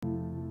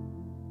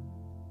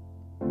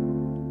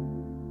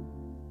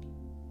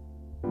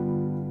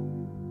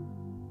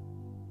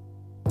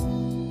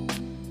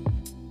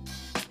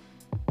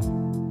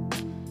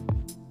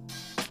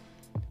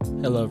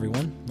Hello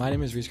everyone, my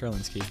name is Reese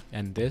Karlinski,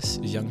 and this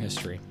is Young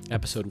History,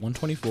 episode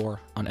 124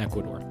 on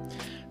Ecuador.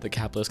 The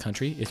capitalist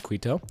country is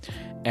Quito,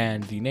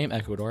 and the name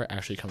Ecuador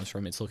actually comes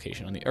from its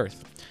location on the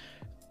earth.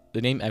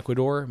 The name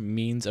Ecuador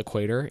means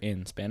equator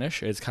in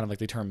Spanish. It's kind of like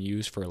the term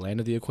used for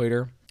land of the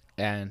equator,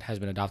 and has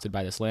been adopted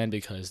by this land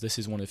because this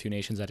is one of the few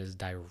nations that is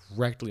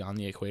directly on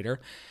the equator,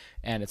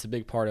 and it's a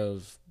big part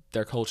of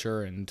their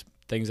culture and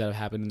things that have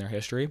happened in their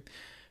history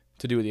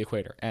to do with the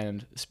equator.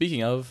 And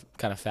speaking of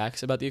kind of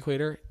facts about the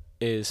equator,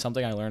 is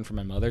something I learned from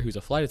my mother, who's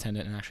a flight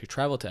attendant and actually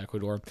traveled to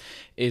Ecuador,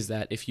 is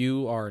that if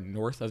you are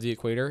north of the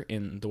equator,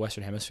 in the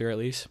Western Hemisphere at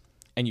least,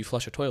 and you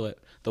flush a toilet,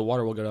 the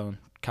water will go down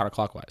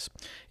counterclockwise.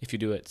 If you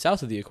do it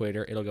south of the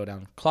equator, it'll go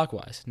down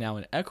clockwise. Now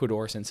in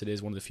Ecuador, since it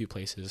is one of the few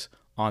places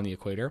on the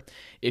equator,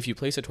 if you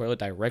place a toilet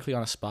directly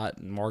on a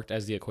spot marked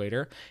as the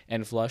equator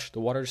and flush, the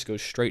water just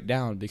goes straight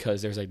down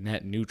because there's a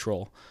net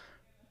neutral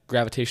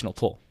gravitational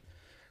pull.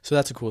 So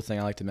that's a cool thing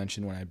I like to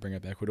mention when I bring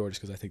up Ecuador,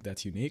 just because I think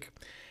that's unique.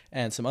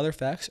 And some other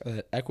facts are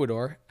that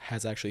Ecuador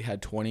has actually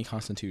had 20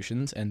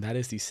 constitutions, and that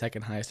is the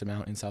second highest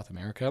amount in South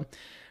America,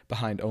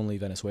 behind only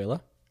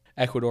Venezuela.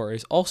 Ecuador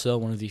is also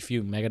one of the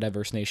few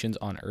megadiverse nations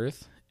on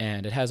Earth,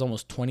 and it has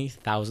almost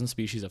 20,000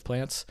 species of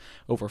plants,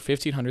 over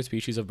 1,500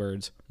 species of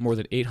birds, more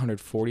than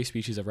 840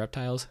 species of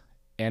reptiles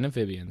and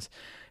amphibians.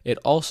 It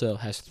also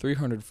has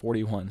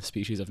 341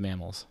 species of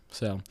mammals.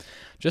 So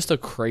just a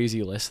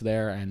crazy list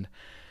there, and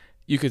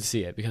you could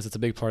see it because it's a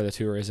big part of the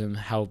tourism,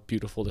 how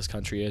beautiful this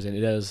country is, and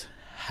it does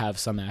have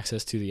some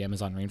access to the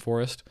Amazon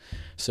rainforest.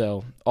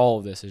 So all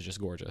of this is just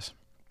gorgeous.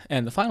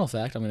 And the final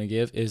fact I'm going to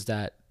give is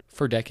that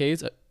for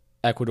decades,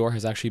 Ecuador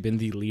has actually been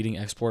the leading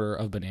exporter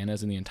of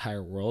bananas in the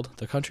entire world.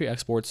 The country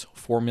exports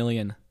 4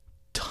 million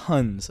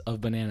tons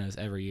of bananas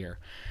every year,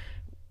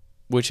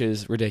 which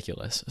is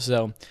ridiculous.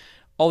 So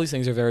all these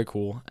things are very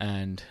cool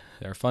and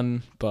they're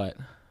fun, but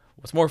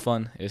what's more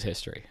fun is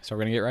history. So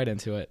we're going to get right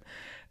into it.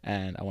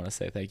 And I want to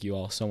say thank you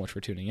all so much for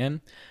tuning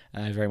in,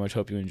 and I very much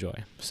hope you enjoy.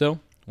 So,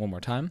 one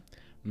more time,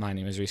 my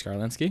name is Reese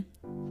Karlinski,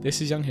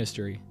 this is Young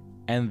History,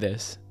 and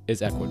this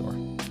is Ecuador.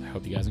 I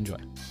hope you guys enjoy.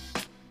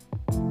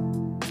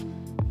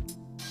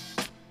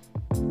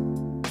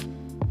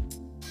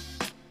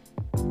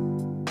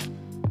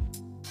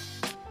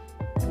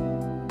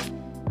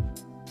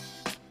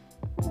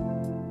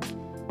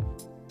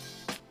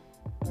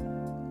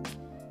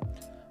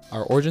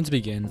 Our origins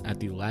begin at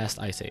the last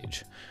ice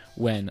age,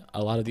 when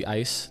a lot of the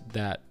ice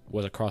that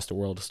was across the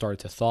world started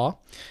to thaw,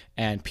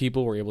 and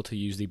people were able to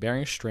use the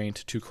Bering Strait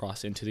to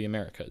cross into the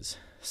Americas.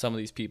 Some of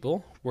these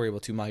people were able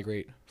to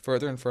migrate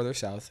further and further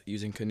south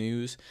using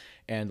canoes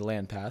and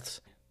land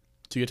paths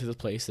to get to the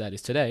place that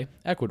is today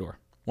Ecuador.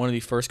 One of the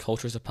first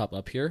cultures to pop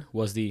up here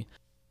was the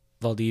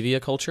Valdivia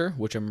culture,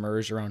 which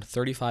emerged around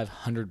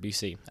 3500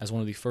 BC as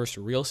one of the first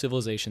real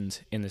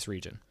civilizations in this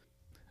region.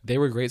 They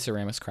were great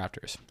ceramics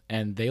crafters,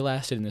 and they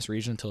lasted in this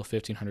region until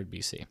 1500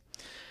 BC.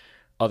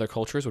 Other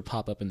cultures would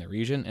pop up in the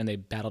region, and they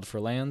battled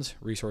for lands,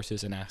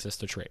 resources, and access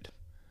to trade.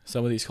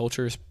 Some of these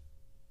cultures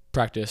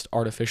practiced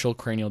artificial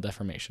cranial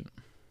deformation.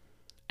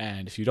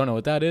 And if you don't know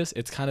what that is,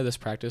 it's kind of this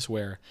practice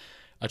where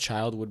a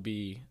child would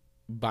be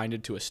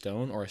binded to a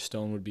stone, or a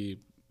stone would be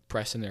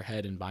pressed in their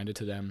head and binded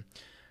to them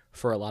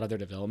for a lot of their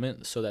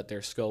development so that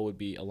their skull would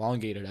be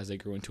elongated as they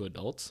grew into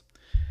adults.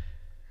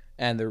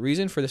 And the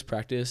reason for this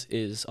practice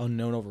is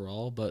unknown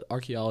overall, but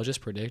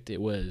archaeologists predict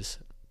it was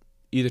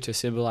either to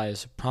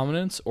symbolize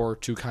prominence or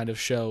to kind of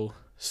show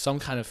some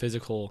kind of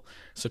physical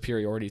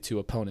superiority to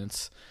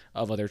opponents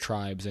of other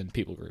tribes and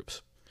people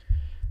groups.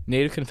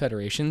 Native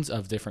confederations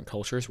of different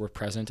cultures were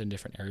present in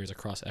different areas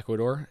across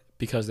Ecuador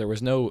because there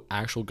was no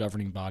actual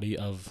governing body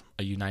of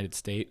a united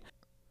state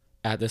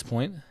at this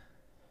point,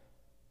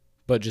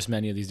 but just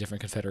many of these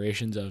different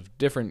confederations of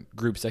different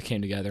groups that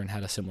came together and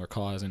had a similar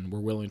cause and were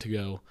willing to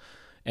go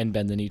and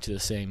bend the knee to the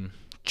same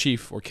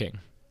chief or king.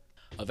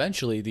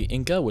 Eventually, the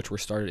Inca, which were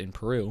started in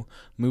Peru,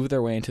 moved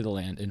their way into the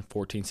land in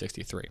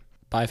 1463.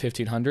 By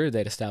 1500,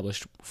 they'd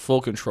established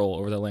full control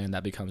over the land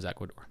that becomes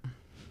Ecuador.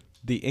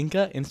 The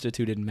Inca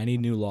instituted many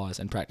new laws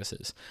and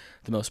practices.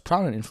 The most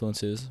prominent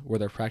influences were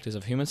their practice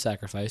of human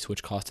sacrifice,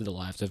 which costed the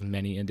lives of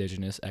many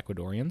indigenous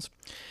Ecuadorians.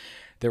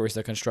 There was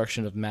the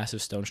construction of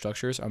massive stone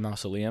structures or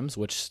mausoleums,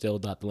 which still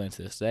dot the land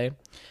to this day.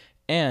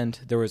 And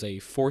there was a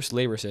forced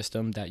labor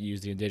system that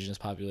used the indigenous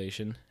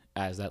population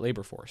as that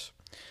labor force.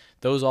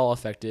 Those all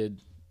affected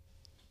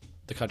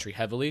the country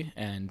heavily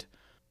and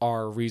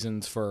are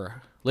reasons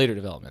for later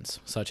developments,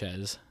 such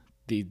as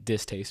the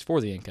distaste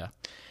for the Inca.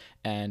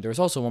 And there was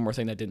also one more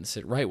thing that didn't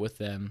sit right with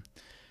them,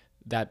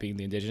 that being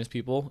the indigenous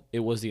people. It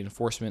was the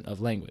enforcement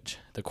of language.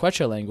 The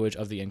Quechua language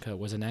of the Inca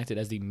was enacted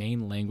as the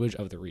main language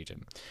of the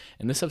region,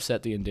 and this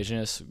upset the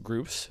indigenous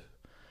groups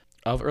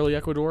of early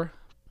Ecuador.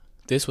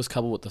 This was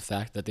coupled with the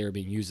fact that they were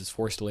being used as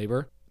forced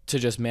labor to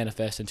just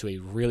manifest into a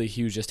really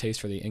huge distaste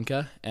for the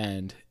Inca,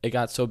 and it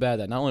got so bad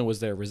that not only was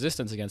there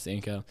resistance against the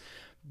Inca,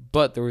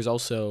 but there was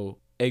also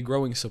a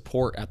growing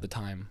support at the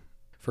time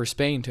for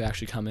Spain to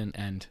actually come in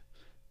and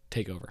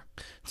take over.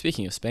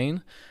 Speaking of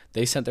Spain,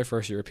 they sent their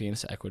first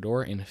Europeans to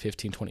Ecuador in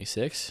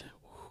 1526,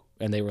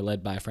 and they were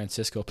led by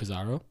Francisco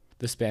Pizarro.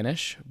 The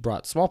Spanish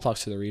brought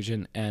smallpox to the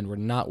region and were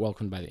not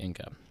welcomed by the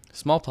Inca.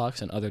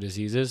 Smallpox and other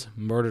diseases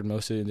murdered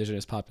most of the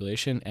indigenous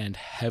population and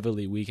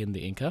heavily weakened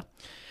the Inca.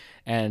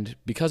 And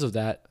because of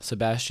that,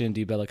 Sebastian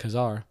de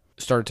Belalcázar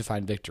started to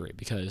find victory,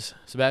 because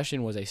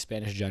Sebastian was a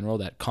Spanish general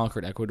that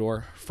conquered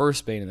Ecuador, first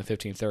Spain in the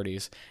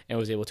 1530s, and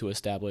was able to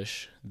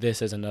establish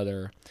this as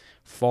another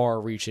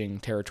far-reaching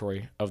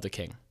territory of the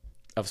king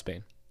of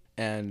Spain.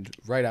 And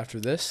right after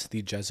this,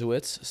 the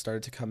Jesuits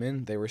started to come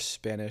in. They were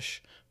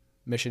Spanish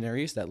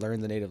missionaries that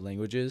learned the native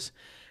languages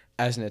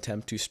as an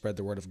attempt to spread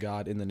the word of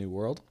God in the New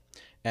World.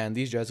 And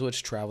these Jesuits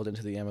traveled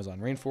into the Amazon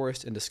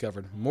rainforest and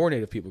discovered more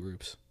native people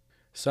groups.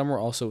 Some were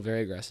also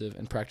very aggressive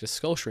and practiced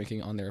skull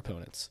shrinking on their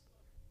opponents.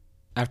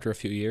 After a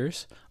few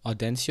years,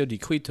 Audencio de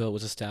Quito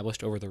was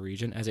established over the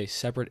region as a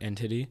separate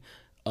entity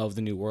of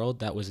the New World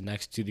that was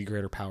next to the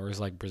greater powers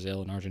like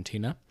Brazil and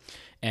Argentina,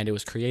 and it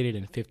was created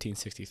in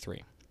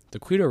 1563. The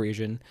Quito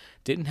region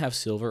didn't have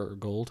silver or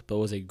gold, but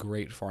was a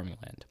great farming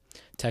land.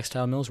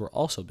 Textile mills were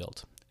also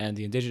built, and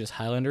the indigenous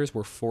highlanders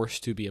were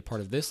forced to be a part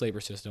of this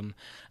labor system,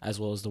 as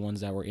well as the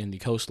ones that were in the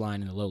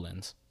coastline and the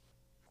lowlands.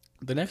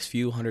 The next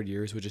few hundred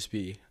years would just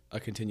be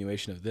a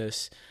continuation of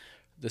this.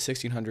 The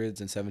 1600s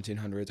and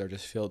 1700s are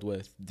just filled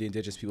with the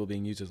indigenous people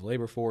being used as a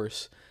labor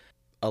force,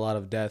 a lot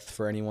of death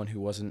for anyone who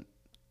wasn't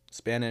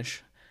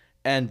Spanish,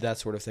 and that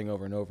sort of thing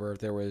over and over.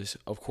 There was,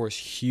 of course,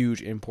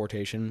 huge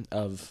importation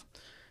of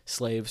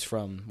slaves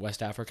from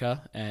West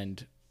Africa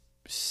and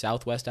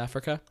Southwest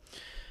Africa,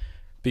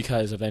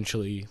 because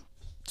eventually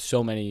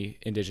so many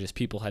indigenous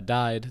people had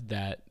died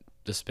that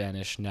the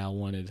Spanish now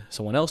wanted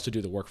someone else to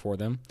do the work for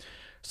them.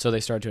 So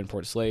they started to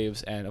import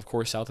slaves, and of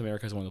course South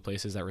America is one of the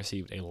places that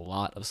received a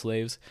lot of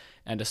slaves,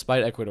 and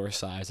despite Ecuador's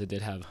size, it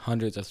did have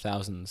hundreds of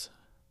thousands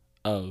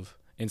of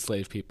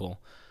enslaved people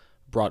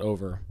brought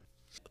over.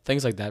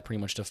 Things like that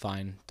pretty much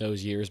define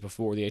those years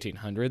before the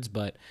 1800s,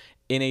 but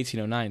in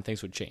 1809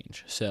 things would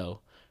change. So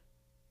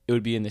it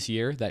would be in this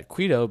year that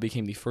Quito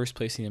became the first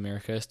place in the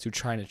Americas to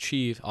try and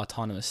achieve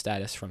autonomous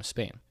status from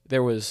Spain.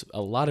 There was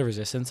a lot of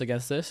resistance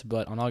against this,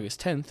 but on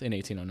August 10th in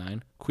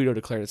 1809, Quito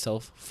declared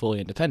itself fully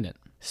independent.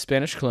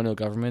 Spanish colonial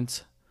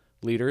government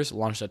leaders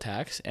launched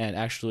attacks and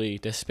actually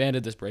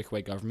disbanded this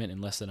breakaway government in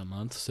less than a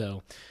month,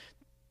 so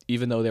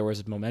even though there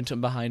was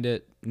momentum behind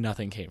it,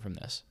 nothing came from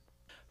this.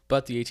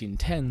 But the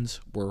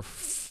 1810s were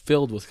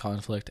filled with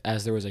conflict,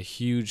 as there was a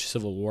huge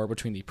civil war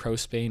between the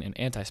pro-Spain and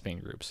anti-Spain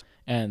groups.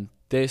 And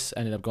this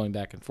ended up going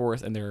back and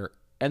forth, and there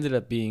ended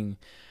up being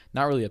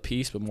not really a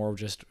peace, but more of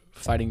just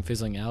fighting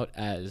fizzling out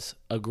as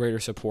a greater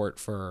support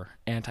for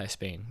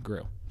anti-Spain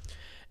grew.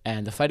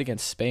 And the fight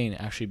against Spain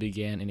actually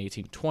began in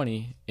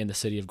 1820 in the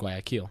city of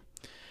Guayaquil.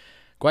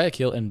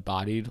 Guayaquil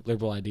embodied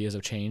liberal ideas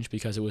of change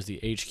because it was the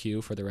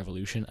HQ for the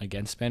revolution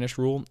against Spanish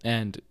rule,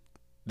 and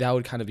that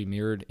would kind of be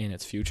mirrored in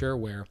its future,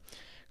 where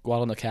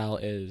Guayaquil,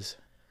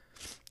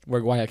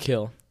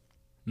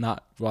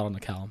 not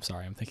Guadalcanal, I'm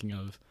sorry, I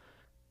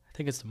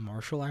think it's the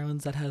Marshall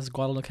Islands that has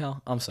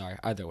Guadalcanal. I'm sorry,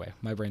 either way,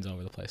 my brain's all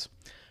over the place.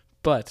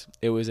 But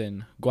it was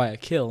in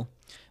Guayaquil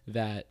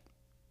that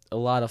a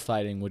lot of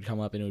fighting would come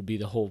up, and it would be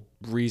the whole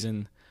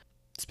reason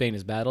Spain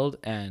is battled.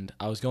 And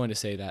I was going to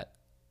say that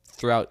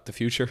throughout the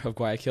future of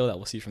Guayaquil that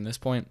we'll see from this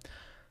point,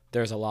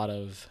 there's a lot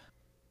of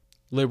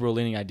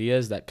liberal-leaning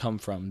ideas that come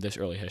from this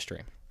early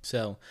history.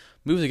 So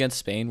moves against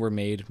Spain were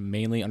made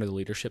mainly under the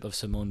leadership of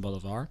Simón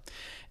Bolívar,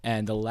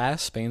 and the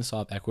last Spain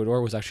saw of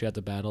Ecuador was actually at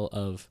the Battle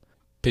of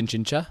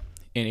Pichincha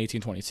in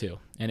 1822,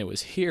 and it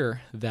was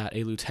here that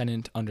a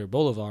lieutenant under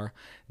Bolívar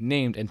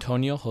named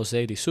Antonio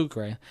José de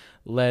Sucre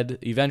led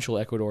eventual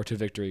Ecuador to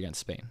victory against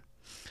Spain.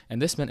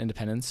 And this meant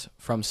independence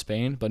from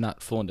Spain, but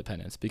not full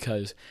independence,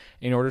 because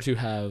in order to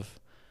have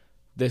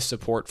this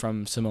support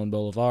from Simón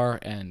Bolívar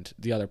and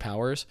the other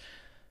powers,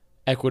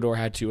 Ecuador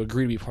had to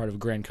agree to be part of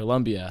Gran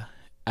Colombia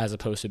as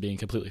opposed to being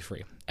completely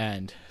free.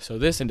 And so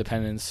this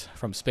independence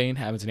from Spain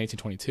happens in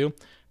 1822,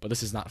 but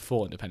this is not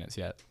full independence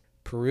yet.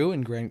 Peru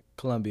and Gran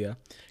Colombia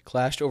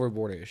clashed over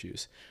border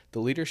issues.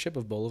 The leadership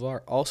of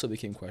Bolívar also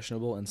became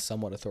questionable and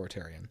somewhat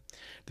authoritarian.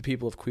 The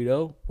people of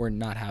Quito were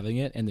not having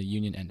it, and the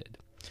union ended.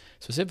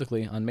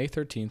 Specifically, on May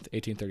 13th,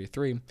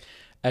 1833,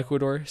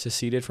 Ecuador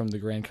seceded from the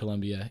Gran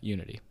Colombia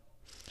unity.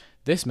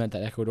 This meant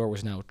that Ecuador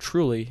was now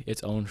truly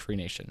its own free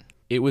nation.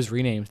 It was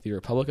renamed the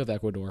Republic of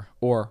Ecuador,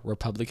 or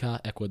República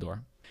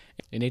Ecuador.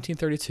 In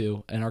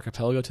 1832, an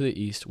archipelago to the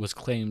east was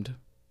claimed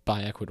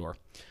by Ecuador.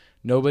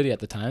 Nobody at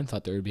the time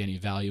thought there would be any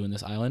value in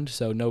this island,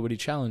 so nobody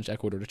challenged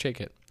Ecuador to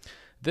take it.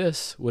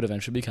 This would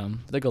eventually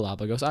become the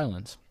Galapagos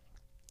Islands.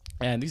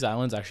 And these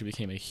islands actually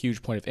became a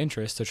huge point of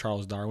interest to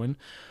Charles Darwin,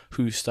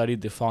 who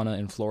studied the fauna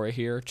and flora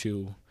here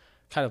to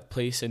kind of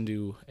place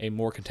into a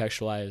more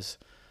contextualized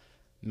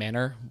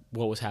manner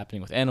what was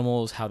happening with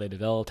animals, how they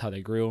developed, how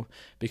they grew,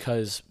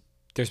 because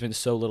there's been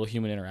so little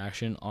human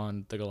interaction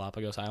on the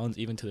Galapagos Islands,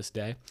 even to this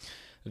day,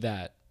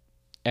 that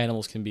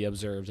animals can be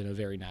observed in a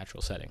very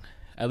natural setting,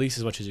 at least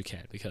as much as you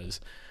can, because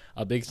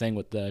a big thing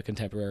with the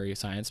contemporary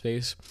science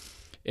space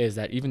is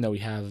that even though we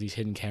have these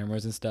hidden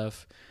cameras and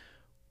stuff,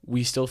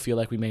 we still feel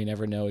like we may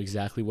never know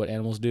exactly what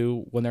animals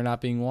do when they're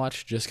not being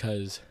watched, just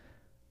because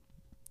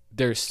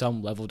there's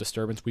some level of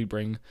disturbance we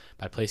bring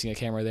by placing a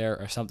camera there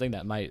or something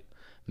that might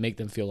make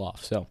them feel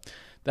off. So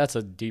that's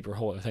a deeper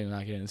whole thing I'm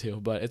not getting into,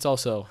 but it's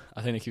also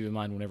a thing to keep in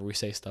mind whenever we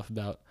say stuff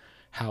about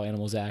how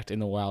animals act in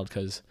the wild,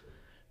 because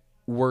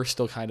we're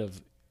still kind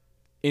of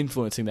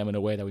influencing them in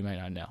a way that we might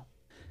not know.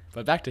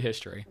 But back to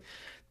history.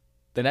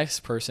 The next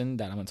person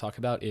that I'm going to talk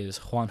about is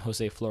Juan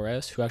Jose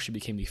Flores, who actually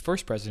became the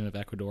first president of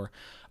Ecuador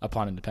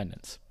upon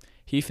independence.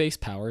 He faced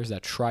powers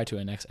that tried to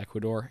annex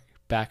Ecuador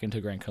back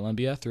into Gran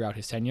Colombia throughout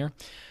his tenure,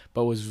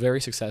 but was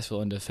very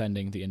successful in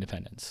defending the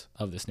independence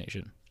of this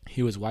nation.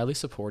 He was widely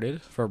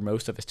supported for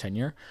most of his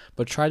tenure,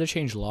 but tried to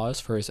change laws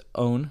for his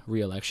own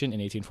re-election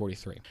in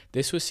 1843.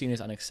 This was seen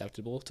as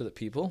unacceptable to the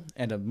people,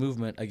 and a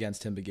movement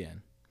against him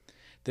began.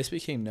 This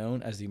became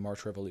known as the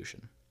March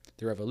Revolution.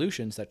 The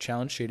revolutions that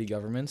challenged shady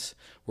governments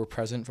were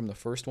present from the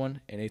first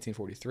one in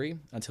 1843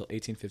 until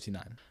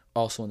 1859.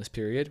 Also in this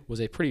period was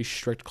a pretty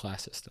strict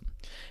class system.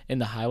 In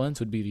the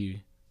highlands would be the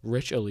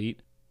rich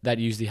elite that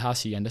used the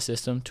hacienda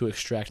system to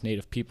extract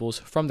native peoples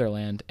from their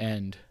land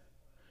and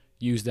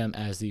use them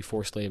as the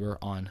forced labor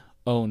on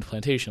owned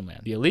plantation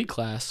land. The elite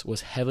class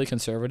was heavily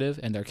conservative,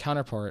 and their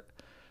counterpart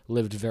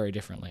lived very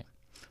differently.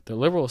 The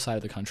liberal side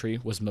of the country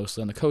was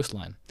mostly on the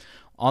coastline.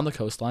 On the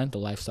coastline, the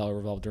lifestyle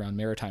revolved around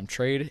maritime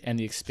trade and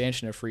the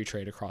expansion of free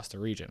trade across the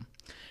region.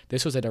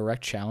 This was a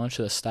direct challenge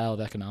to the style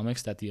of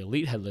economics that the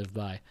elite had lived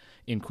by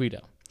in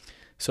Quito.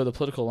 So the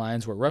political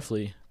lines were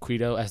roughly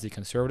Quito as the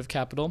conservative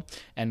capital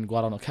and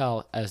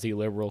Guadalcanal as the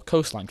liberal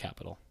coastline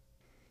capital.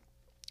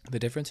 The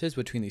differences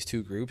between these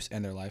two groups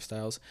and their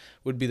lifestyles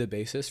would be the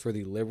basis for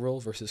the liberal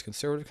versus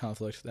conservative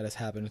conflict that has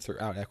happened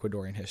throughout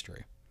Ecuadorian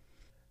history.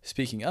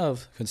 Speaking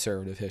of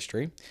conservative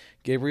history,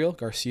 Gabriel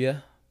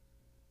Garcia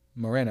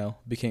Moreno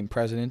became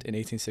president in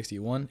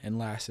 1861 and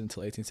lasted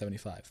until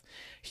 1875.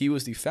 He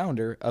was the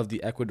founder of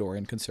the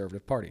Ecuadorian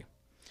Conservative Party.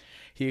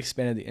 He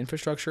expanded the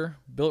infrastructure,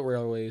 built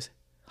railways,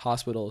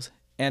 hospitals,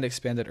 and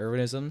expanded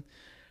urbanism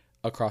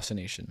across the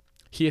nation.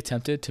 He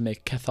attempted to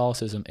make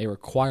Catholicism a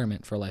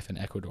requirement for life in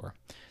Ecuador.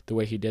 The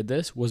way he did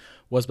this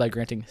was by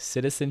granting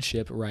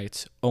citizenship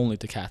rights only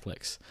to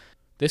Catholics.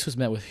 This was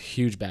met with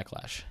huge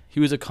backlash. He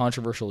was a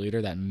controversial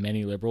leader that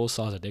many liberals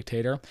saw as a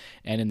dictator,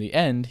 and in the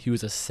end, he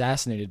was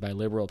assassinated by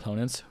liberal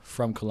opponents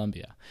from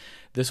Colombia.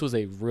 This was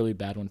a really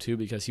bad one too,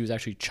 because he was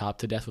actually chopped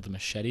to death with a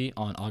machete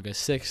on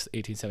August 6,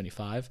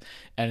 1875,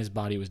 and his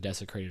body was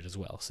desecrated as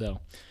well.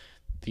 So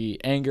the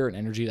anger and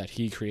energy that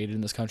he created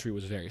in this country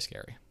was very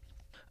scary.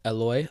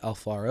 Eloy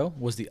Alfaro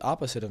was the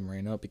opposite of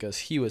Moreno because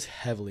he was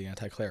heavily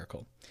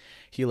anti-clerical.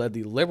 He led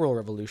the Liberal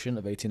Revolution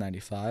of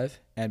 1895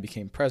 and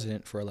became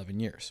president for 11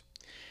 years.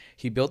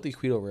 He built the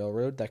Quito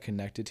Railroad that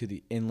connected to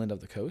the inland of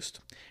the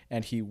coast,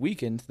 and he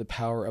weakened the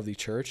power of the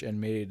church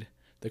and made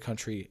the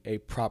country a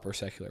proper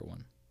secular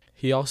one.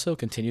 He also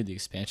continued the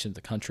expansion of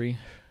the country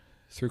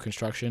through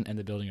construction and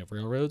the building of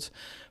railroads,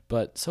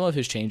 but some of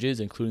his changes,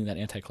 including that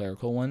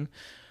anti-clerical one,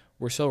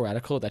 were so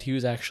radical that he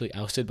was actually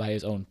ousted by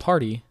his own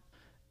party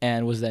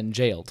and was then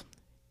jailed.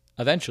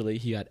 Eventually,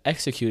 he got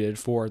executed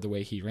for the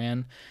way he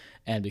ran,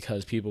 and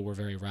because people were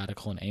very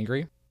radical and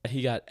angry,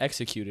 he got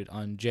executed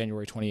on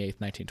January 28,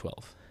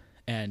 1912.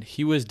 And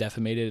he was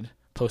defamated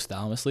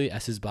posthumously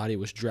as his body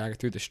was dragged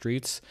through the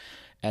streets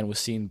and was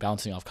seen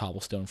bouncing off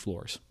cobblestone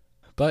floors.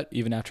 But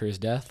even after his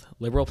death,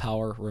 liberal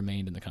power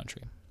remained in the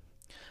country.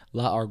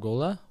 La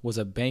Argola was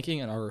a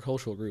banking and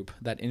agricultural group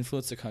that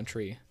influenced the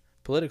country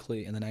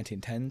politically in the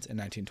 1910s and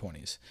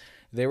 1920s.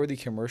 They were the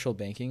commercial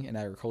banking and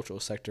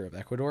agricultural sector of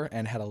Ecuador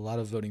and had a lot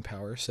of voting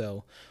power,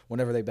 so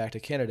whenever they backed a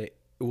candidate,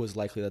 it was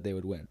likely that they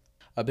would win.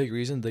 A big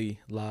reason the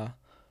La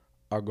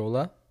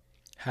Argola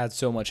had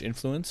so much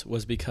influence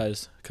was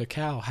because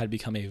cacao had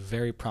become a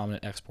very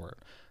prominent export,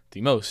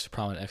 the most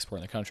prominent export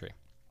in the country,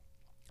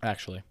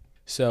 actually.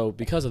 So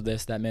because of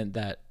this, that meant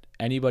that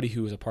anybody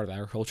who was a part of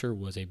agriculture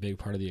was a big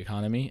part of the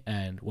economy,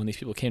 and when these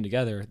people came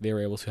together, they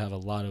were able to have a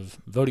lot of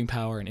voting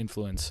power and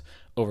influence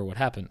over what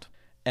happened.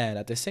 And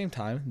at the same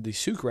time, the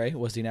sucre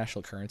was the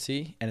national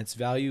currency, and its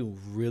value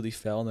really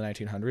fell in the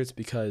 1900s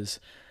because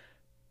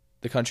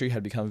the country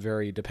had become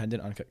very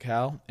dependent on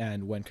cacao,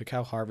 and when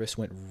cacao harvest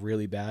went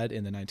really bad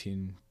in the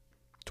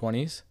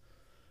 1920s,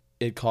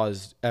 it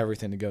caused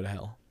everything to go to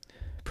hell.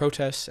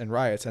 Protests and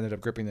riots ended up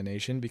gripping the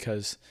nation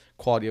because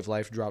quality of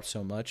life dropped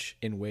so much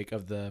in wake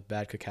of the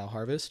bad cacao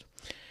harvest.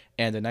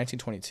 And in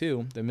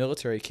 1922, the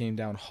military came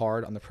down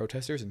hard on the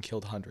protesters and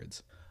killed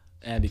hundreds.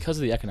 And because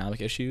of the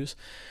economic issues,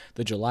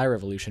 the July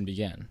Revolution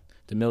began.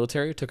 The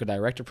military took a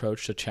direct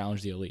approach to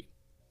challenge the elite.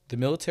 The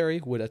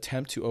military would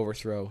attempt to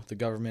overthrow the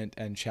government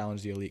and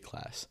challenge the elite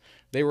class.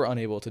 They were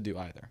unable to do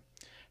either.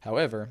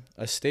 However,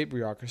 a state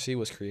bureaucracy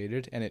was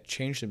created, and it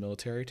changed the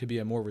military to be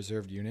a more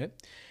reserved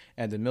unit,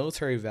 and the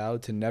military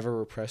vowed to never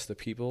repress the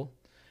people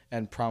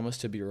and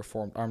promised to be a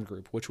reformed armed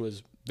group, which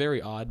was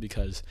very odd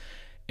because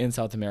in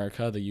South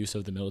America, the use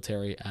of the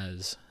military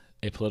as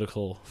a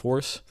political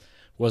force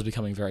was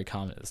becoming very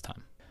common at this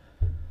time.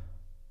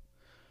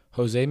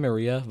 Jose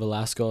Maria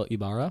Velasco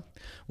Ibarra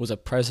was a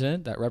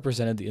president that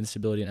represented the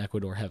instability in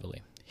Ecuador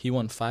heavily. He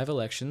won 5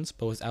 elections,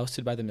 but was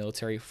ousted by the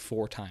military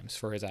 4 times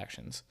for his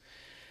actions.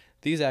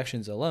 These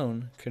actions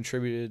alone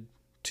contributed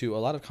to a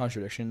lot of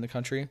contradiction in the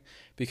country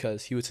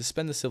because he would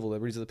suspend the civil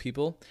liberties of the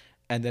people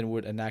and then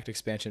would enact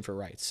expansion for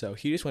rights. So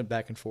he just went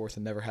back and forth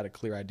and never had a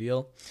clear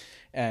ideal.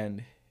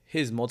 And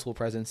his multiple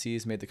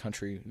presidencies made the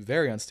country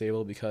very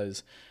unstable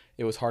because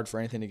it was hard for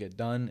anything to get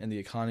done, and the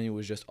economy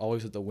was just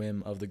always at the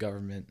whim of the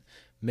government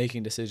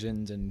making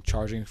decisions and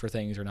charging for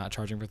things or not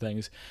charging for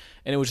things.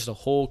 And it was just a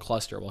whole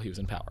cluster while he was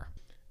in power.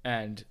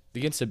 And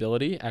the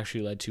instability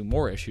actually led to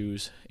more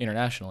issues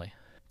internationally.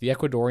 The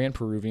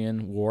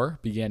Ecuadorian-Peruvian War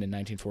began in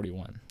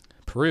 1941.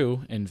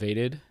 Peru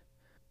invaded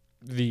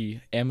the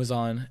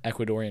Amazon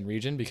Ecuadorian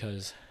region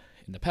because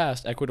in the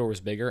past, Ecuador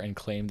was bigger and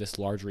claimed this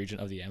large region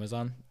of the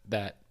Amazon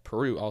that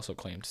Peru also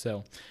claimed.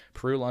 So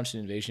Peru launched an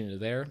invasion into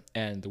there,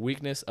 and the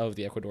weakness of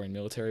the Ecuadorian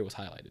military was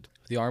highlighted.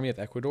 The army of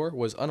Ecuador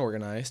was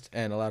unorganized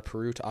and allowed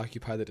Peru to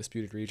occupy the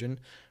disputed region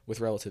with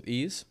relative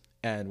ease.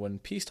 And when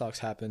peace talks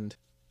happened,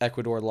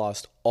 Ecuador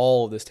lost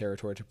all of this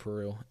territory to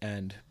Peru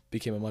and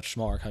became a much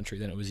smaller country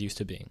than it was used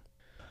to being.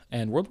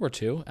 And World War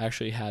II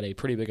actually had a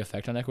pretty big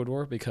effect on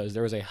Ecuador because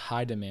there was a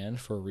high demand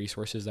for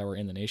resources that were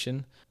in the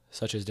nation,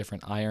 such as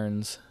different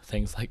irons,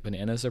 things like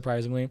bananas,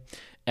 surprisingly,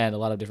 and a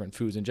lot of different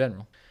foods in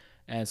general.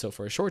 And so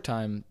for a short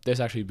time, this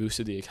actually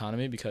boosted the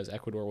economy because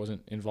Ecuador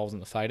wasn't involved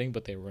in the fighting,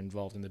 but they were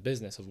involved in the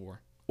business of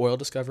war. Oil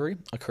discovery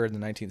occurred in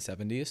the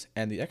 1970s,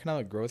 and the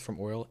economic growth from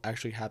oil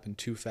actually happened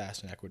too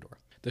fast in Ecuador.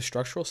 The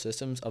structural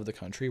systems of the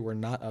country were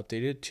not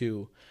updated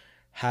to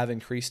have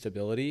increased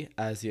stability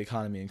as the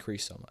economy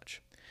increased so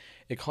much.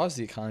 It caused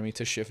the economy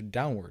to shift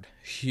downward.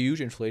 Huge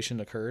inflation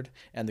occurred,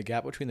 and the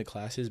gap between the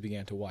classes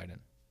began to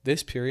widen.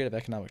 This period of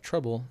economic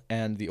trouble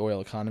and the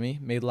oil economy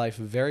made life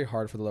very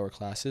hard for the lower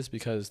classes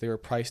because they were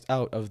priced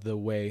out of the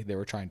way they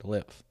were trying to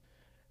live.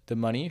 The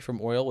money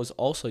from oil was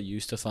also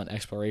used to fund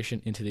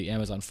exploration into the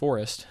Amazon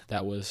forest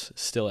that was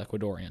still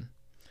Ecuadorian.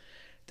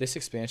 This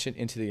expansion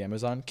into the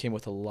Amazon came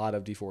with a lot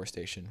of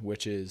deforestation,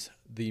 which is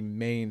the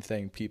main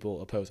thing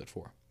people oppose it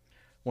for.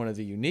 One of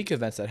the unique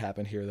events that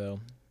happened here,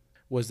 though,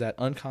 was that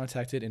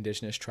uncontacted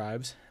indigenous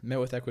tribes met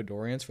with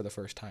Ecuadorians for the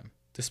first time.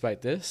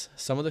 Despite this,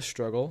 some of the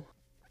struggle,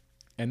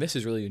 and this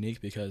is really unique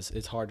because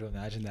it's hard to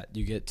imagine that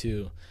you get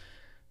to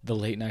the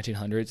late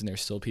 1900s and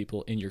there's still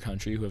people in your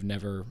country who have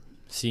never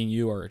seen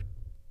you or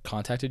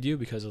contacted you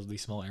because of the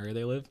small area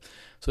they live.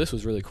 So this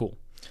was really cool.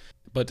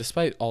 But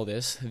despite all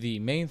this, the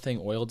main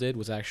thing oil did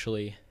was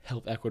actually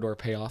help Ecuador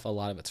pay off a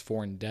lot of its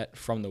foreign debt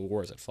from the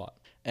wars it fought.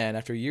 And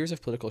after years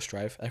of political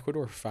strife,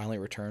 Ecuador finally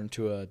returned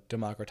to a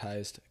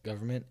democratized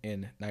government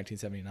in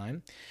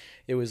 1979.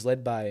 It was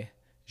led by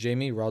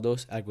Jaime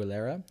Roldos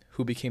Aguilera,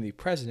 who became the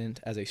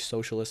president as a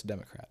socialist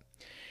Democrat.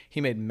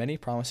 He made many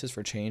promises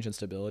for change and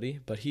stability,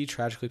 but he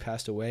tragically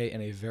passed away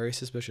in a very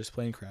suspicious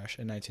plane crash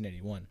in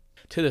 1981.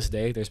 To this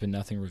day, there's been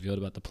nothing revealed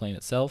about the plane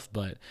itself,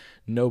 but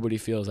nobody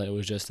feels that it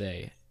was just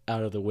a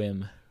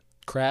out-of-the-whim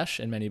crash,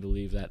 and many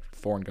believe that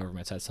foreign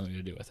governments had something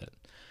to do with it,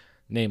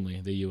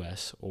 namely the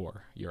U.S.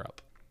 or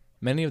Europe.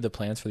 Many of the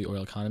plans for the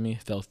oil economy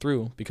fell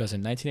through because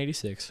in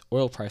 1986,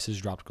 oil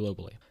prices dropped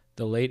globally.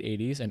 The late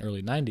 80s and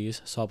early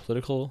 90s saw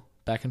political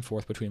back and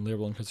forth between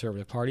liberal and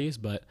conservative parties,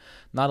 but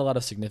not a lot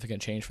of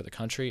significant change for the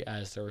country,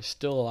 as there were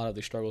still a lot of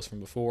the struggles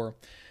from before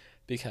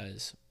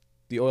because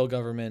the oil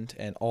government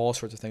and all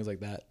sorts of things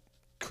like that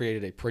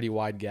created a pretty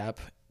wide gap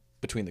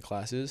between the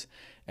classes,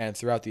 and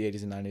throughout the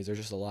 80s and 90s, there's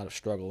just a lot of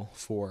struggle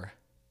for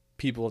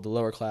people of the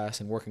lower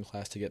class and working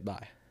class to get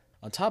by.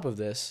 On top of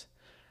this,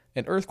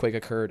 an earthquake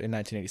occurred in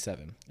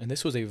 1987, and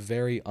this was a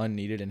very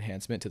unneeded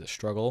enhancement to the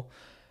struggle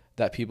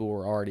that people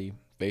were already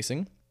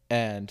facing.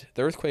 And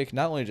the earthquake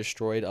not only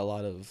destroyed a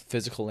lot of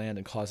physical land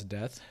and caused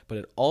death, but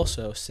it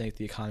also sank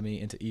the economy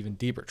into even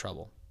deeper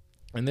trouble.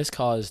 And this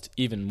caused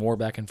even more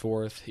back and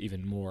forth,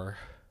 even more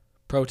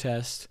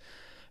protests.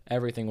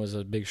 Everything was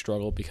a big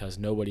struggle because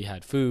nobody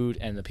had food,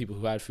 and the people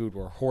who had food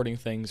were hoarding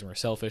things and were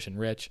selfish and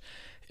rich.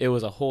 It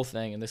was a whole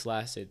thing, and this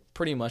lasted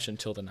pretty much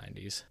until the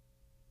 90s.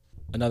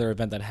 Another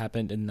event that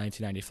happened in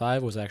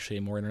 1995 was actually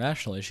a more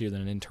international issue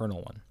than an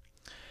internal one.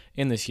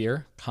 In this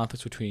year,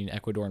 conflicts between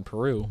Ecuador and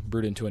Peru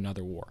brewed into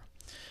another war.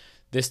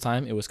 This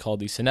time, it was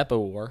called the Cenepa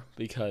War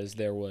because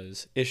there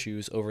was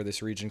issues over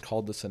this region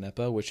called the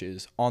Cenepa, which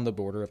is on the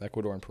border of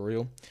Ecuador and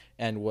Peru,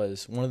 and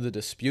was one of the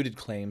disputed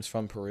claims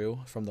from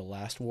Peru from the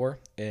last war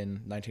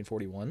in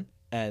 1941.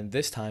 And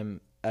this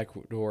time,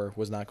 Ecuador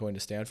was not going to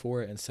stand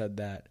for it and said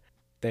that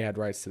they had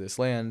rights to this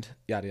land,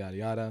 yada, yada,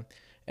 yada.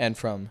 And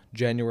from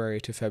January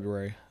to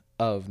February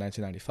of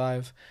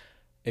 1995,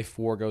 a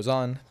war goes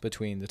on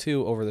between the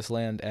two over this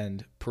land,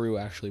 and Peru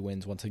actually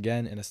wins once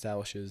again and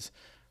establishes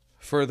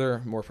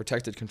further, more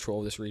protected control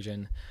of this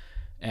region,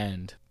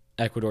 and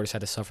Ecuador just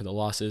had to suffer the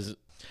losses,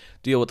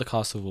 deal with the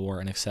cost of war,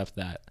 and accept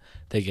that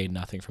they gained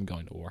nothing from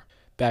going to war.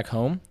 Back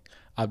home,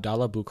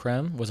 Abdallah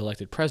Bucaram was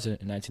elected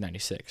president in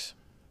 1996.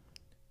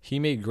 He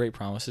made great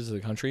promises to the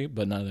country,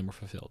 but none of them were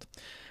fulfilled.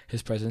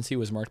 His presidency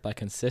was marked by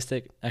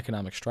consistent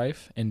economic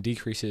strife and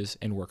decreases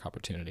in work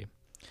opportunity.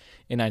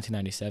 In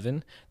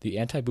 1997, the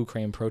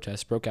anti-Bucram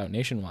protests broke out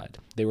nationwide.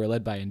 They were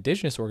led by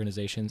indigenous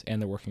organizations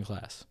and the working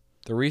class.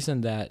 The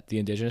reason that the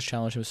indigenous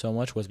challenged him so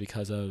much was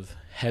because of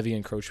heavy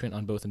encroachment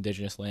on both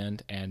indigenous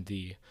land and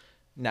the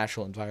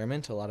natural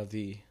environment. A lot of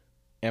the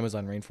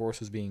Amazon rainforest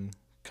was being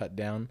cut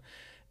down,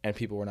 and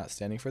people were not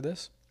standing for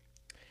this.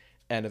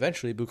 And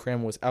eventually,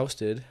 Bucram was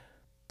ousted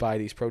by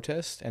these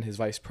protests, and his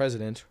vice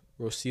president,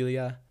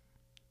 Rosilia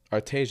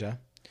Arteja,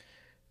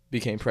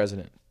 became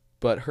president.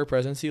 But her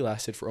presidency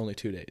lasted for only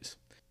 2 days.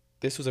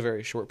 This was a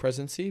very short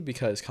presidency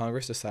because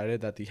Congress decided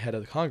that the head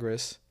of the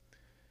Congress,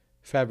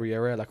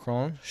 Fabriere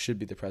Lacron, should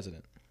be the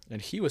president.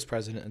 And he was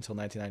president until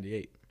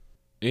 1998.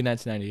 In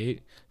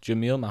 1998,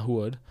 Jamil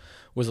Mahoud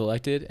was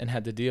elected and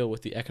had to deal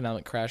with the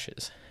economic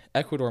crashes,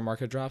 Ecuador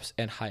market drops,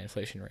 and high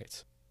inflation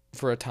rates.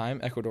 For a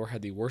time, Ecuador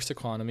had the worst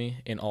economy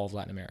in all of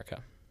Latin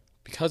America.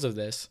 Because of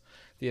this,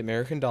 the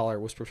American dollar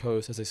was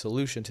proposed as a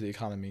solution to the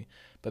economy,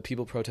 but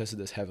people protested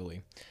this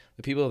heavily.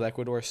 The people of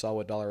Ecuador saw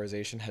what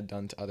dollarization had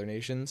done to other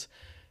nations,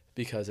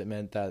 because it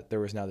meant that there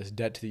was now this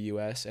debt to the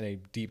U.S. and a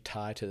deep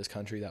tie to this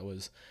country that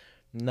was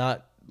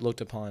not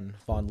looked upon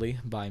fondly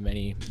by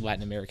many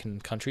Latin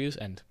American countries,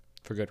 and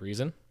for good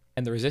reason.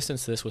 And the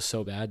resistance to this was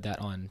so bad that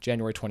on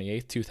January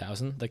 28,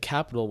 2000, the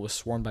Capitol was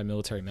swarmed by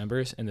military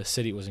members and the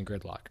city was in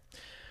gridlock.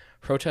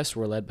 Protests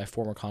were led by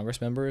former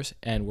Congress members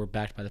and were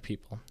backed by the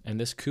people, and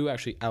this coup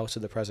actually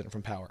ousted the president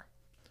from power.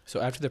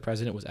 So after the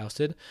president was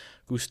ousted,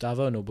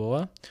 Gustavo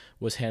Noboa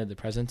was handed the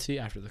presidency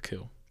after the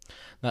coup.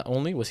 Not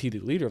only was he the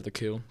leader of the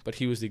coup, but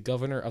he was the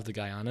governor of the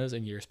Guyanas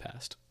in years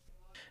past.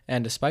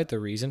 And despite the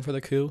reason for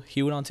the coup,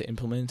 he went on to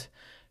implement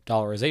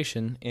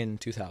dollarization in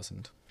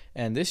 2000.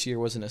 And this year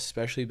was an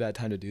especially bad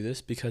time to do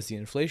this because the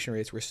inflation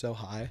rates were so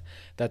high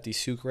that the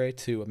Sucre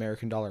to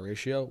American dollar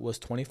ratio was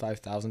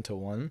 25,000 to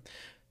 1,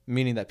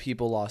 meaning that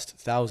people lost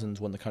thousands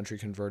when the country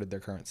converted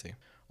their currency.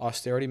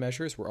 Austerity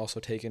measures were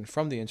also taken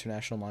from the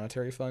International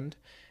Monetary Fund,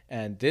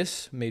 and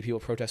this made people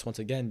protest once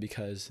again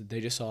because they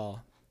just saw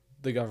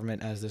the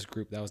government as this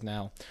group that was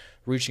now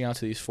reaching out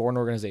to these foreign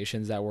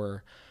organizations that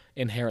were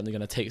inherently going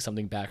to take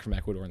something back from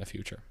Ecuador in the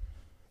future.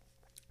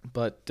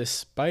 But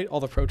despite all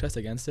the protests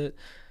against it,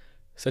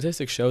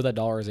 statistics show that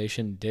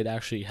dollarization did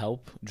actually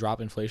help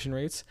drop inflation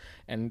rates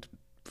and,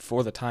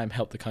 for the time,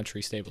 help the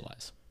country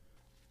stabilize.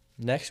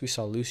 Next, we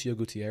saw Lucio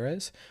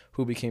Gutierrez,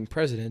 who became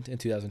president in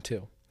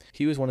 2002.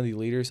 He was one of the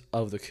leaders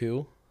of the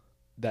coup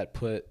that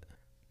put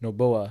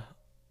Noboa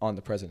on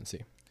the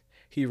presidency.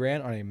 He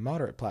ran on a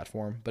moderate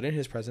platform, but in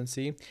his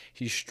presidency,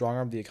 he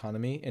strong-armed the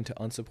economy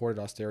into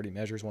unsupported austerity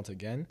measures once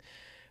again,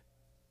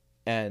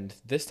 and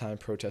this time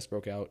protests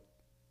broke out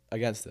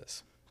against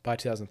this. By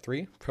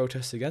 2003,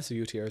 protests against the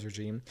Gutierrez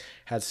regime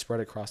had spread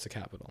across the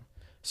capital.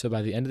 So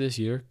by the end of this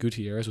year,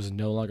 Gutierrez was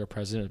no longer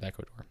president of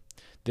Ecuador.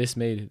 This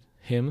made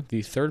him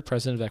the third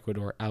president of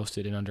Ecuador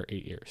ousted in under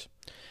 8 years.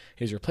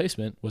 His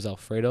replacement was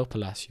Alfredo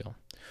Palacio,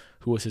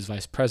 who was his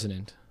vice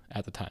president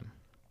at the time.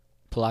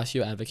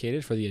 Palacio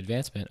advocated for the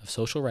advancement of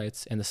social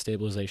rights and the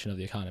stabilization of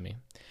the economy.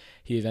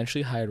 He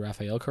eventually hired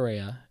Rafael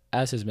Correa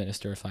as his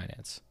Minister of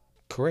Finance.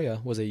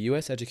 Correa was a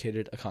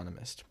U.S.-educated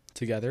economist.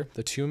 Together,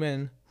 the two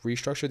men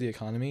restructured the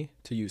economy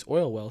to use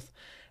oil wealth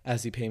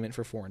as the payment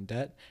for foreign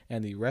debt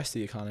and the rest of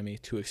the economy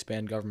to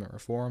expand government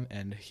reform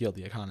and heal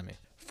the economy.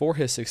 For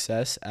his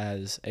success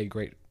as a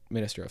great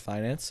Minister of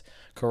Finance,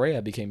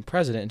 Correa became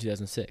president in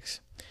 2006.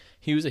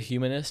 He was a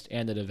humanist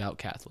and a devout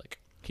Catholic.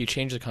 He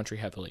changed the country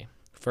heavily.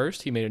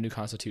 First, he made a new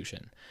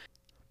constitution.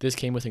 This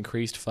came with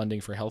increased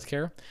funding for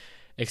healthcare,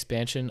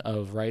 expansion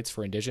of rights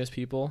for indigenous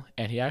people,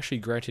 and he actually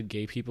granted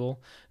gay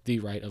people the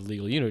right of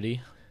legal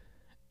unity,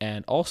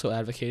 and also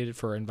advocated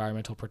for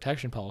environmental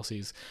protection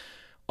policies.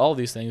 All of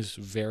these things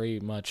very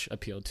much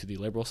appealed to the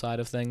liberal side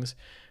of things,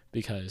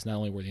 because not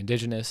only were the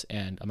indigenous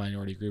and a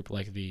minority group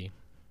like the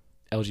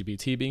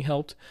LGBT being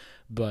helped,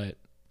 but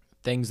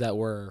things that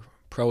were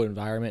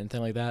pro-environment and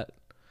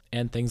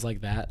things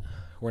like that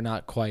were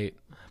not quite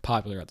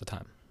popular at the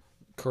time.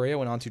 Correa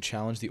went on to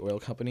challenge the oil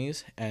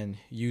companies and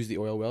use the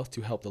oil wealth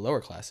to help the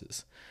lower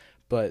classes.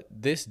 But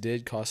this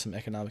did cause some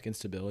economic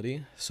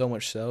instability, so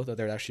much so that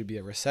there would actually be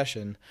a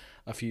recession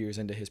a few years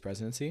into his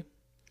presidency.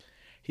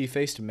 He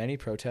faced many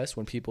protests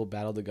when people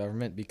battled the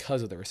government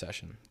because of the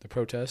recession. The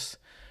protests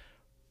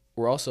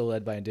were also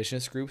led by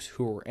indigenous groups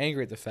who were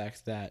angry at the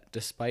fact that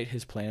despite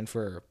his plan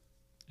for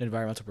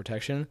environmental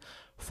protection,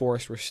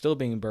 forests were still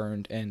being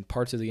burned and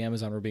parts of the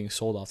Amazon were being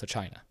sold off to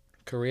China.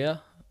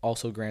 Correa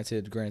also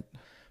granted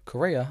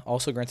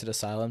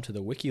asylum to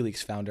the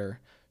WikiLeaks founder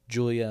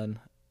Julian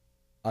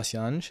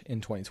Assange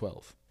in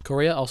 2012.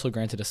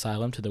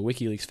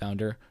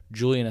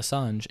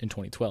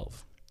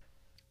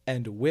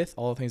 And with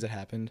all the things that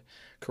happened,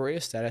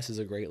 Correa's status as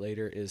a great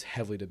leader is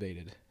heavily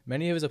debated.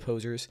 Many of his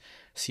opposers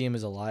see him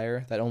as a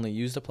liar that only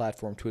used the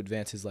platform to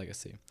advance his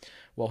legacy,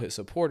 while his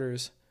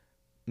supporters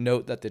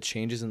note that the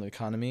changes in the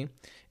economy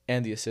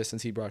and the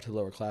assistance he brought to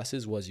lower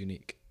classes was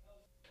unique.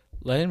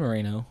 Lenin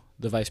Moreno,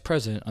 the vice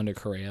president under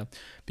Correa,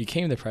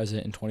 became the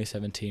president in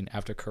 2017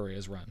 after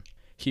Correa's run.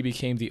 He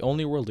became the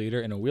only world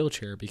leader in a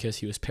wheelchair because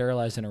he was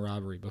paralyzed in a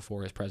robbery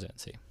before his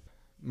presidency.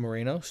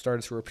 Moreno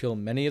started to repeal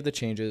many of the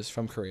changes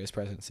from Correa's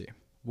presidency.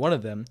 One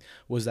of them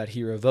was that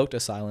he revoked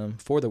asylum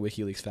for the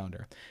WikiLeaks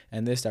founder,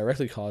 and this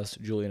directly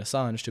caused Julian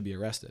Assange to be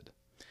arrested.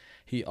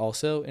 He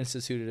also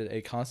instituted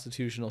a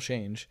constitutional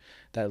change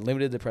that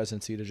limited the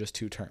presidency to just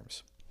 2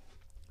 terms.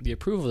 The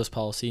approval of this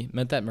policy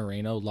meant that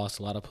Moreno lost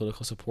a lot of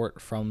political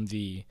support from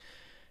the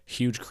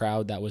huge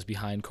crowd that was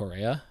behind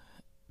Correa,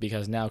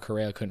 because now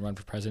Correa couldn't run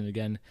for president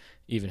again,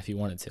 even if he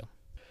wanted to.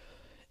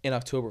 In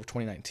October of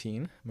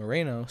 2019,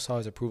 Moreno saw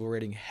his approval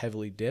rating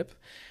heavily dip,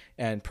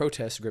 and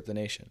protests gripped the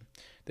nation.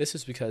 This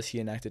is because he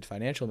enacted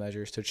financial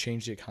measures to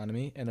change the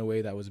economy in a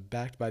way that was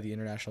backed by the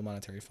International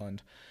Monetary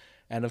Fund.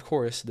 And of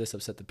course, this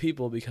upset the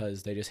people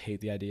because they just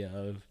hate the idea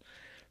of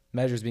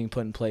measures being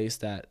put in place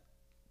that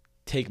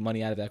take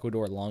money out of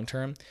Ecuador long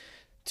term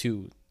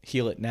to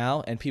heal it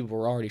now, and people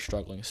were already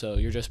struggling. So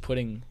you're just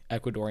putting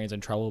Ecuadorians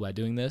in trouble by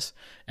doing this,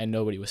 and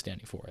nobody was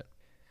standing for it.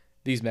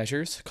 These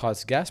measures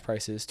caused gas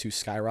prices to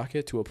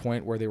skyrocket to a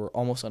point where they were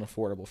almost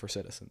unaffordable for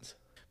citizens.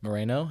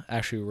 Moreno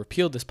actually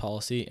repealed this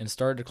policy and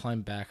started to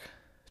climb back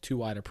to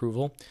wide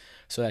approval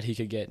so that he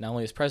could get not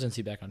only his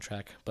presidency back on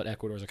track, but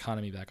Ecuador's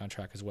economy back on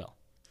track as well.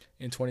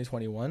 In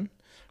 2021,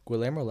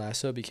 Guillermo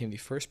Lasso became the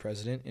first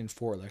president in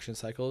 4 election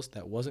cycles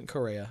that wasn't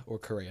Correa or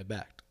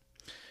Correa-backed.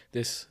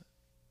 This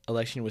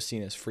election was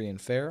seen as free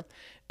and fair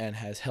and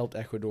has helped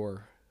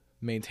Ecuador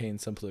maintain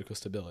some political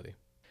stability.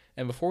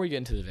 And before we get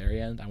into the very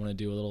end, I want to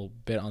do a little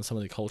bit on some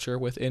of the culture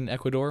within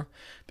Ecuador,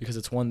 because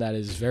it's one that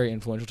is very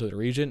influential to the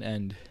region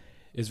and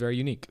is very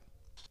unique.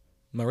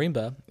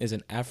 Marimba is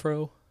an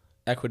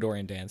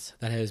Afro-Ecuadorian dance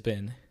that has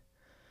been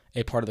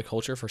a part of the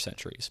culture for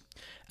centuries.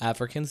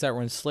 Africans that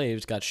were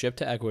enslaved got shipped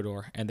to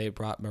Ecuador, and they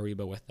brought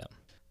marimba with them.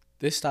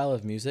 This style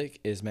of music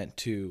is meant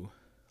to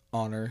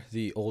honor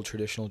the old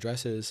traditional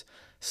dresses,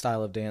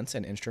 style of dance,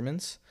 and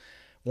instruments.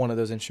 One of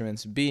those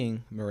instruments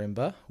being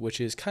marimba, which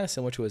is kind of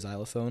similar to a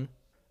xylophone,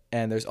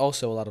 and there's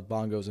also a lot of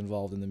bongos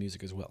involved in the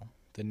music as well.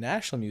 The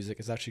national music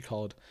is actually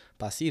called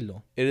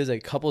pasilo. It is a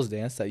couples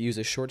dance that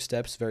uses short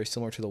steps very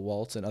similar to the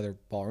waltz and other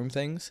ballroom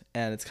things,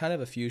 and it's kind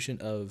of a fusion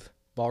of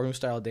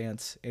ballroom-style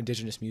dance,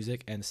 indigenous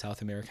music, and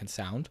South American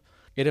sound.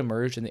 It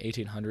emerged in the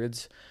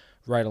 1800s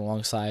right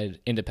alongside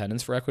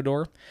independence for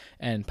Ecuador,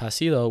 and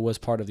pasilo was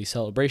part of the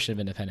celebration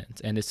of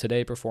independence and is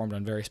today performed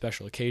on very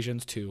special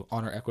occasions to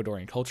honor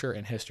Ecuadorian culture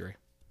and history.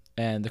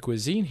 And the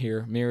cuisine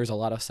here mirrors a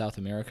lot of South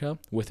America,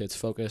 with its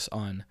focus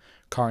on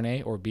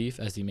carne or beef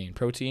as the main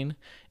protein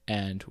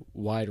and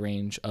wide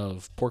range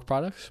of pork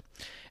products.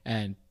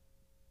 And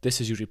this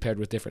is usually paired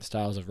with different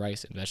styles of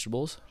rice and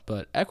vegetables.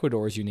 But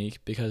Ecuador is unique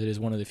because it is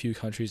one of the few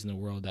countries in the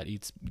world that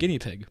eats guinea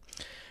pig.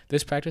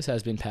 This practice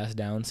has been passed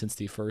down since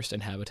the first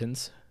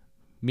inhabitants,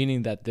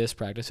 meaning that this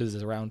practice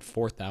is around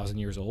 4,000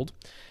 years old.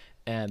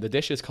 And the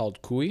dish is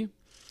called cuy,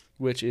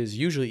 which is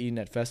usually eaten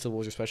at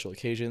festivals or special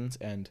occasions,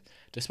 and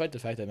despite the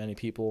fact that many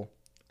people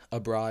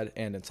abroad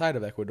and inside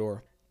of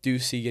Ecuador do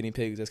see guinea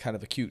pigs as kind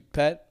of a cute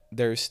pet,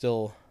 there's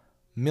still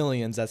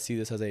millions that see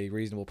this as a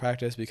reasonable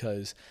practice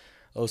because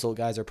those little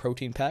guys are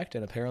protein-packed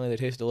and apparently they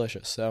taste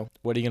delicious, so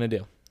what are you going to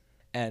do?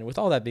 And with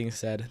all that being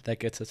said, that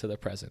gets us to the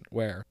present,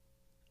 where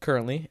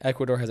currently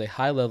Ecuador has a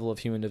high level of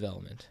human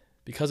development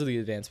because of the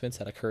advancements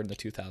that occurred in the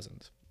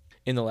 2000s.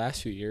 In the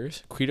last few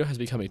years, Quito has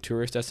become a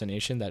tourist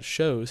destination that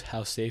shows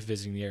how safe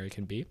visiting the area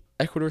can be.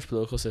 Ecuador's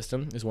political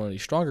system is one of the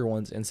stronger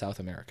ones in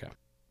South America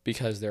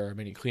because there are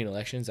many clean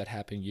elections that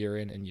happen year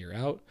in and year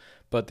out,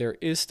 but there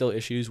is still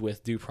issues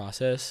with due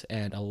process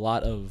and a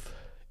lot of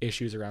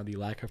issues around the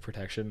lack of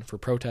protection for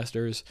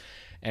protesters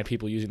and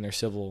people using their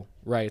civil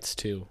rights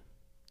to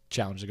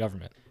challenge the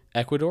government.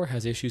 Ecuador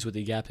has issues with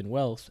the gap in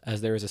wealth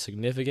as there is a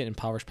significant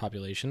impoverished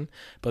population,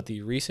 but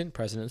the recent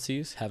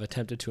presidencies have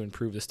attempted to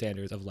improve the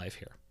standards of life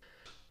here.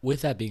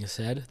 With that being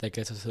said, that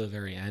gets us to the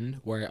very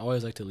end, where I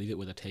always like to leave it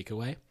with a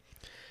takeaway.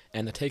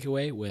 And the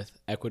takeaway with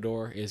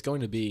Ecuador is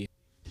going to be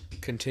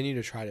continue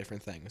to try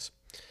different things.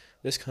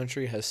 This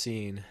country has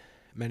seen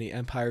many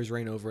empires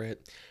reign over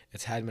it.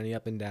 It's had many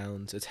up and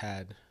downs. It's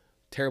had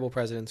terrible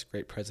presidents,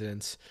 great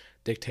presidents,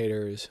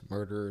 dictators,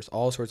 murderers,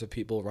 all sorts of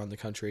people run the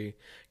country,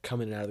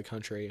 come in and out of the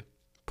country,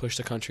 push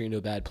the country into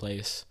a bad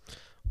place,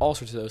 all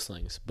sorts of those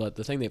things. But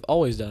the thing they've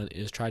always done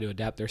is try to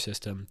adapt their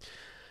system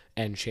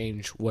and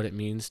change what it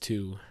means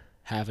to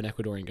have an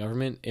Ecuadorian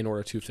government in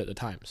order to fit the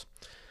times.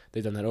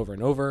 They've done that over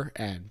and over,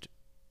 and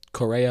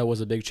Correa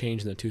was a big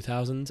change in the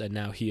 2000s, and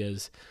now he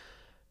has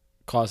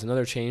caused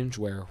another change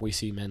where we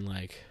see men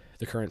like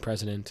the current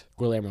president,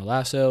 Guillermo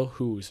Lasso,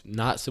 who's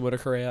not similar to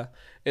Correa.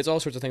 It's all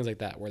sorts of things like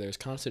that, where there's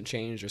constant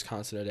change, there's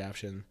constant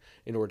adaptation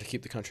in order to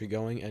keep the country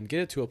going and get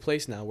it to a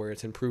place now where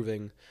it's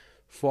improving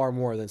far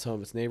more than some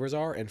of its neighbors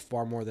are and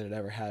far more than it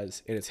ever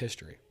has in its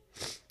history.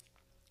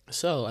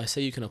 So I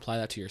say you can apply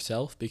that to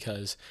yourself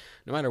because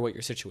no matter what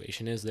your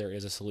situation is, there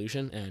is a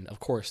solution. And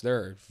of course, there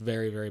are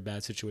very, very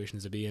bad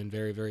situations to be in,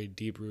 very, very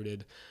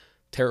deep-rooted,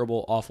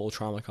 terrible, awful,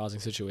 trauma-causing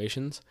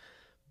situations.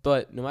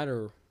 But no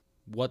matter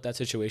what that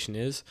situation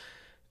is,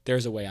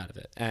 there's a way out of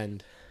it.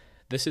 And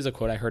this is a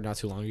quote I heard not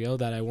too long ago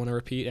that I want to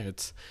repeat, and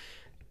it's,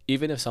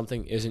 even if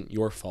something isn't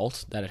your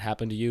fault that it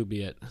happened to you,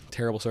 be it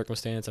terrible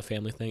circumstance, a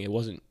family thing, it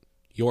wasn't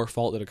your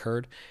fault that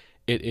occurred,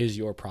 it is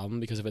your problem,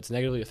 because if it's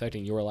negatively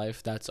affecting your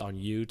life, that's on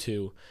you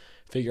to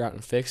figure out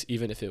and fix,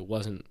 even if it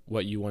wasn't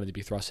what you wanted to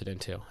be thrusted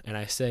into. And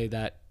I say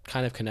that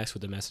kind of connects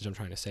with the message I'm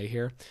trying to say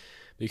here,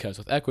 because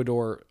with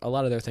Ecuador, a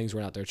lot of their things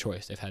were not their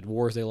choice. They've had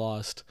wars they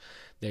lost,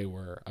 they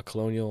were a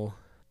colonial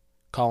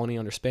colony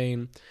under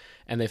Spain,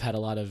 and they've had a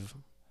lot of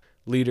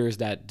leaders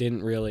that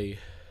didn't really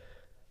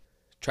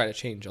try to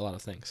change a lot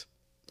of things.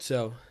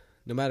 So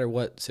no matter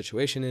what the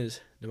situation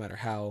is, no matter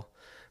how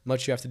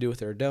much you have to do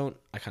with it or don't,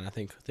 I kind of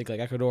think like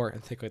Ecuador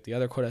and think like the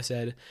other quote I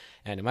said,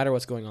 and no matter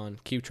what's going on,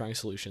 keep trying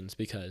solutions,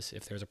 because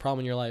if there's a problem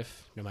in your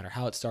life, no matter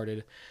how it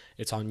started,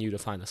 it's on you to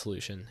find the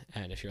solution.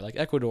 And if you're like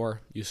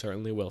Ecuador, you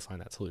certainly will find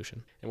that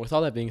solution. And with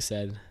all that being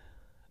said,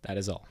 that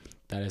is all.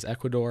 That is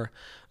Ecuador,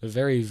 a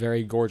very,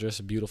 very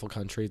gorgeous, beautiful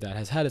country that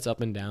has had its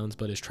up and downs,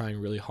 but is trying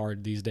really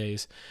hard these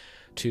days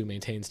to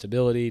maintain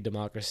stability,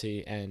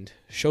 democracy, and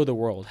show the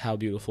world how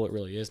beautiful it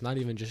really is, not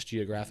even just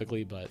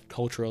geographically, but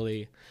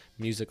culturally,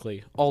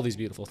 musically, all these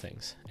beautiful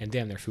things. And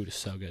damn, their food is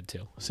so good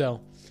too.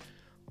 So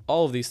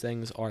all of these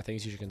things are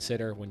things you should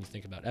consider when you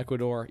think about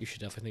Ecuador. You should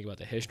definitely think about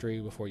the history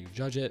before you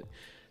judge it.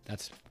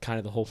 That's kind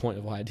of the whole point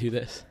of why I do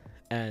this.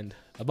 And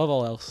above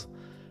all else,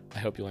 I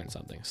hope you learned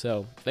something.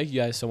 So thank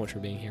you guys so much for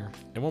being here.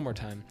 And one more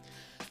time,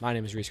 my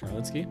name is Reese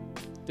Garlinsky.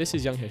 This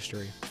is Young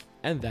History,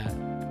 and that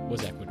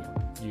was Ecuador.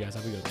 You guys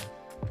have a good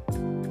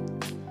one.